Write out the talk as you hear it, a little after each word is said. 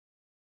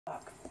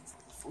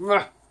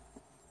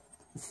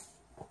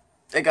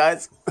Hey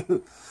guys,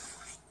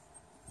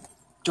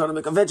 trying to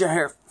make a veggie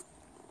hair.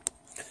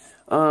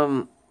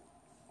 I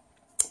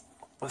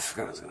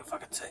forgot what I was gonna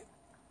fucking say.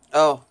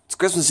 Oh, it's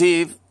Christmas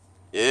Eve.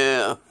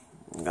 Yeah,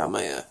 got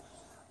my you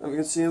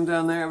can see them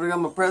down there. I got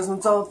my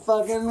presents all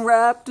fucking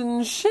wrapped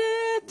and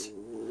shit.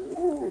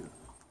 Oh,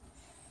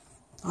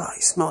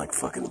 you smell like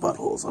fucking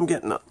buttholes. I'm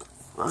getting up.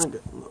 I'm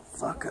getting the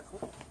fuck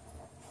up.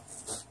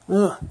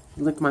 Ugh,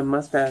 licked my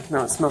mustache.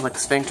 Now it smells like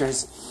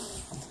sphincters.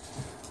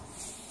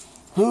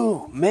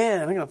 Oh,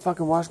 man, I'm gonna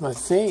fucking wash my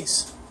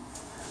face.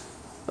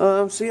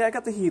 So yeah, I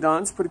got the heat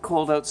on. It's pretty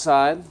cold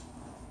outside.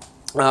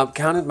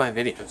 Counted my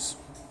videos.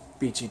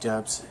 Beachy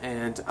Dubs.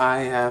 And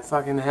I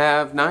fucking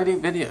have 90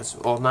 videos.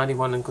 Well,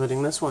 91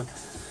 including this one.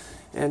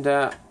 And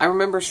I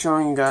remember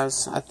showing you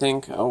guys, I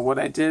think, what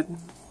I did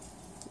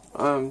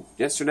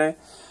yesterday.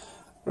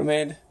 I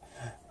made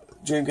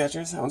dream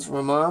catchers. That one's for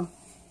my mom.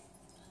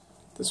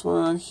 This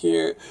one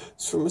here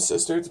is for my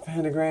sister, it's a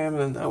pentagram,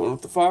 and that one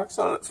with the fox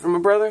on it's for my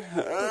brother.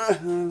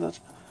 I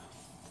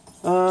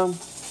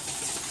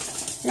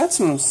got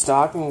some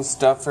stocking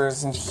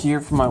stuffers in here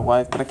for my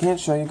wife, but I can't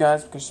show you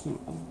guys because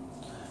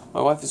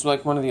my wife is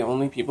like one of the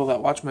only people that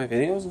watch my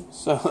videos,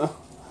 so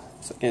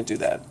I can't do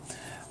that.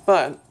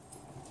 But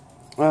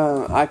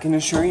I can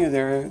assure you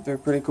they're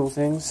pretty cool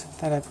things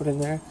that I put in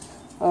there.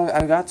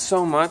 I got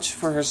so much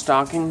for her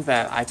stocking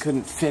that I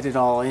couldn't fit it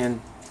all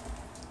in.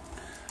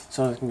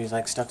 So it can be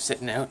like stuff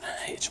sitting out.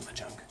 I itch my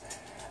junk.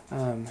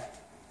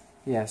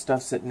 Yeah,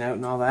 stuff sitting out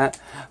and all that.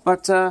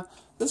 But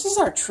this is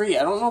our tree.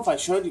 I don't know if I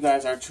showed you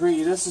guys our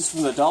tree. This is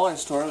from the dollar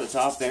store that's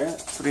off there.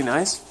 It's pretty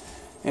nice.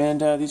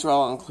 And these are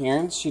all on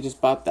clearance. She just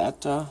bought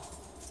that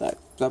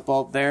that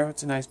bulb there.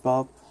 It's a nice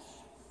bulb.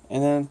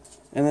 And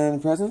then the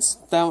presents.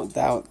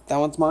 That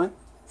one's mine.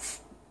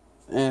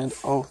 And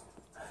oh,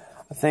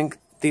 I think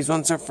these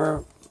ones are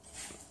for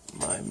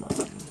my mom.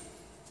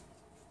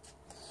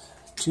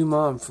 To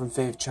Mom from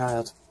Fave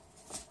Child.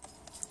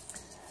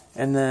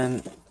 And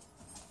then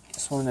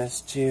this one is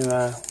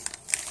to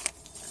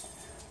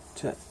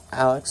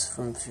Alex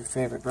from Your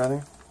Favorite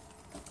Brother.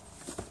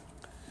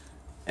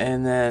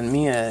 And then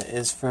Mia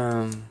is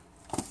from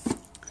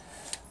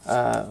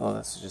well,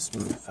 that's just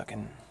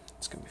fucking,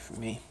 it's gonna be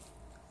from me.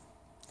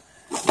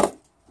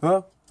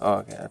 Oh,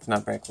 okay, that's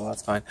not breakable,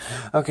 that's fine.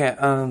 Okay,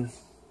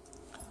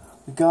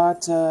 we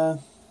got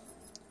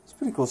it's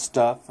pretty cool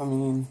stuff. I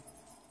mean,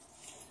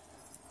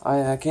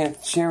 I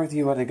can't share with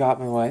you what I got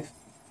my wife,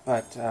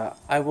 but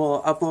I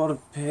will upload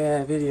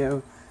a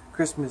video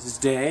Christmas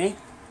Day.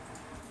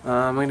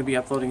 I'm going to be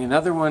uploading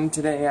another one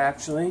today,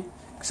 actually,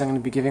 because I'm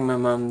going to be giving my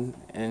mom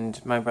and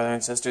my brother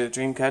and sister the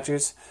dream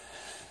catchers.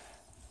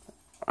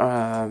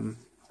 I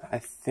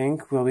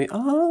think we'll be...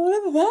 Oh,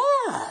 look at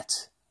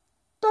that!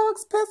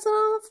 Dog's pissing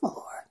on the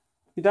floor.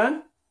 You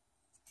done?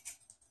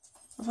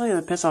 I thought you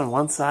had to piss on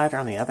one side or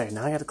on the other.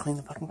 Now I gotta clean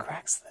the fucking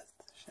cracks of this.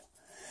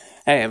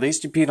 Hey, at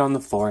least you peed on the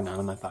floor, not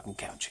on my fucking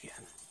couch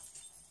again.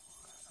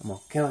 I'm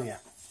gonna kill you.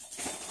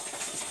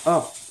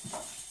 Oh,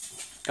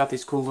 got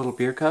these cool little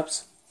beer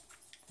cups.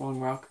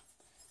 Rolling Rock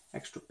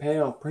Extra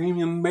Pale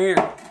Premium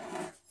Beer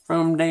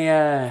from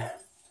the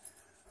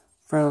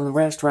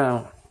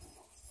restaurant.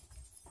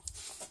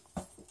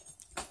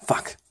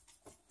 Fuck.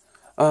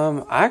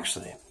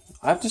 Actually,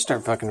 I have to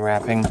start fucking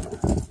wrapping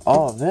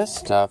all of this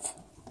stuff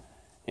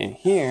in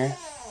here.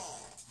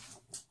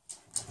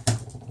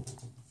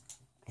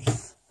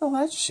 Oh,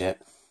 that's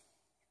shit.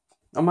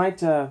 I might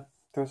throw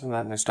some of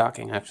that in their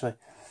stocking, actually.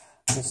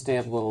 I'm going to stay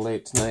up a little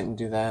late tonight and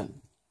do that.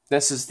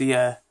 This is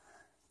the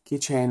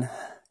keychain.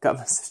 Got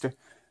my sister.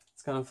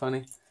 It's kind of funny.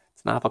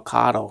 It's an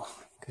avocado.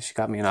 Because she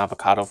got me an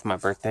avocado for my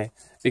birthday.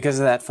 Because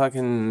of that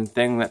fucking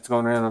thing that's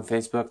going around on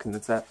Facebook. And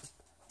it's that...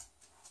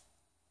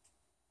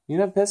 You're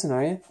not pissing,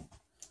 are you?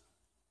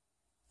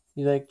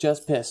 You like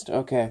just pissed.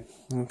 Okay.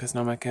 I'm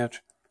pissing on my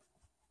couch.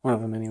 One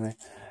of them, anyway.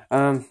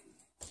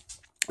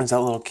 There's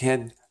that little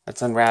kid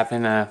that's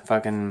unwrapping a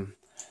fucking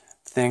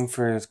thing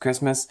for his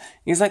Christmas.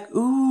 He's like,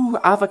 ooh,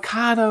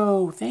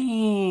 avocado,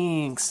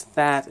 thanks.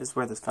 That is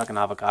where this fucking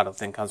avocado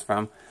thing comes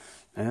from.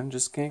 And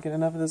just can't get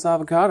enough of this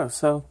avocado.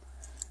 So,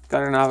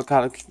 got her an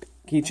avocado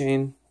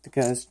keychain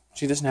because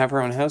she doesn't have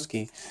her own house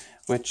key.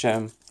 Which,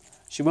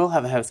 she will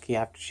have a house key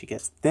after she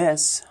gets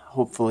this,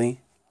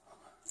 hopefully.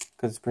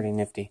 Because it's pretty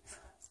nifty.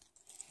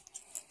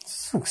 It's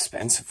so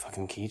expensive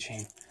fucking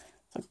keychain.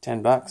 It's like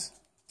 $10.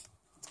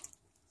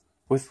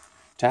 With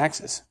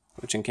taxes,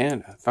 which in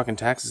Canada, fucking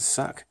taxes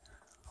suck.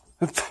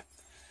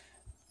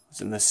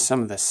 In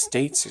some of the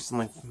states, there's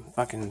like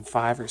fucking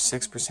 5 or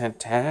 6%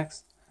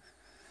 tax.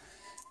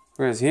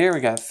 Whereas here, we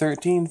got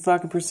 13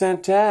 fucking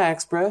percent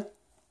tax, bruh.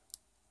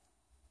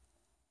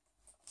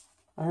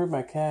 I heard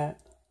my cat.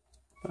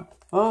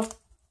 Oh,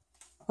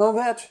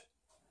 bitch.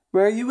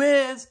 Where you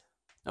is?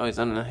 Oh, he's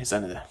under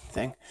the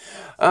thing.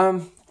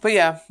 But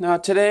yeah,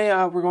 today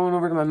we're going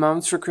over to my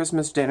mom's for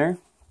Christmas dinner.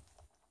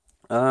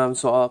 So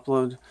I'll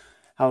upload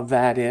how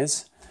that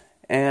is.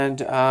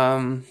 And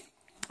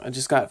I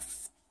just got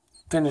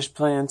finished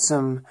playing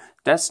some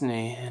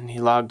Destiny, and he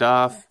logged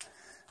off.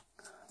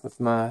 with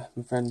my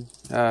friend.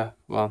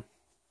 Well,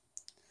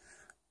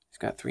 he's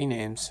got 3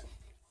 names.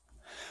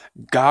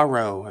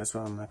 Garo is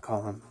what I'm gonna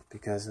call him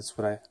because that's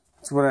what I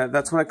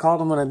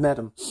called him when I met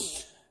him.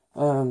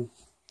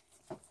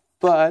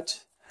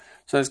 But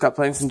so I just got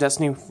playing some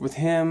Destiny with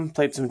him.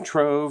 Played some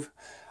Trove.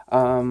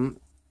 I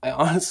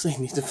honestly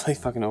need to play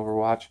fucking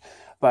Overwatch.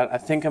 But I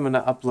think I'm going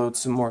to upload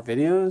some more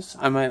videos.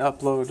 I might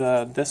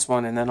upload this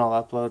one, and then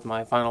I'll upload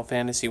my Final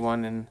Fantasy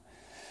one, and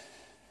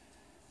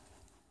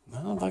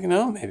I don't fucking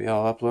know. Maybe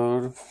I'll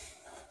upload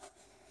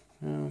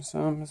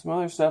some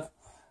other stuff.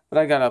 But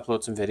I got to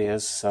upload some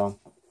videos, so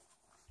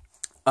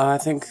I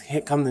think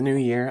come the new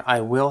year,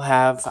 I will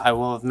have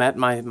met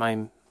my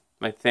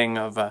thing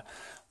of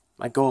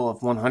my goal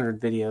of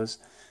 100 videos,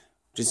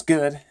 which is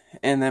good.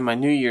 And then my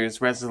New Year's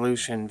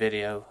resolution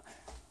video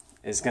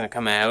is going to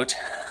come out.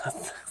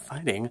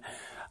 Fighting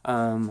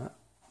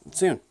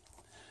soon.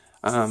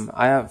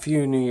 I have a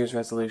few New Year's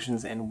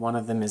resolutions, and one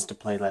of them is to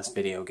play less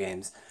video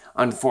games,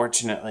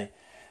 unfortunately.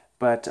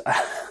 But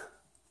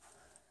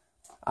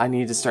I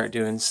need to start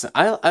doing.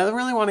 I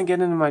really want to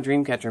get into my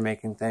Dreamcatcher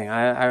making thing.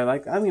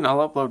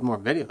 I'll upload more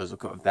videos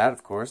of that,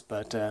 of course.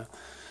 But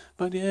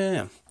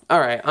yeah. All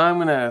right, I'm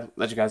gonna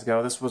let you guys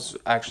go. This was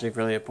actually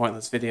really a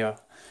pointless video.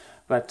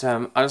 But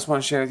I just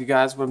want to share with you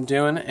guys what I'm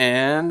doing,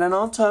 and then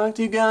I'll talk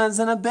to you guys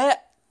in a bit.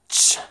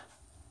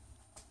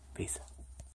 Peace.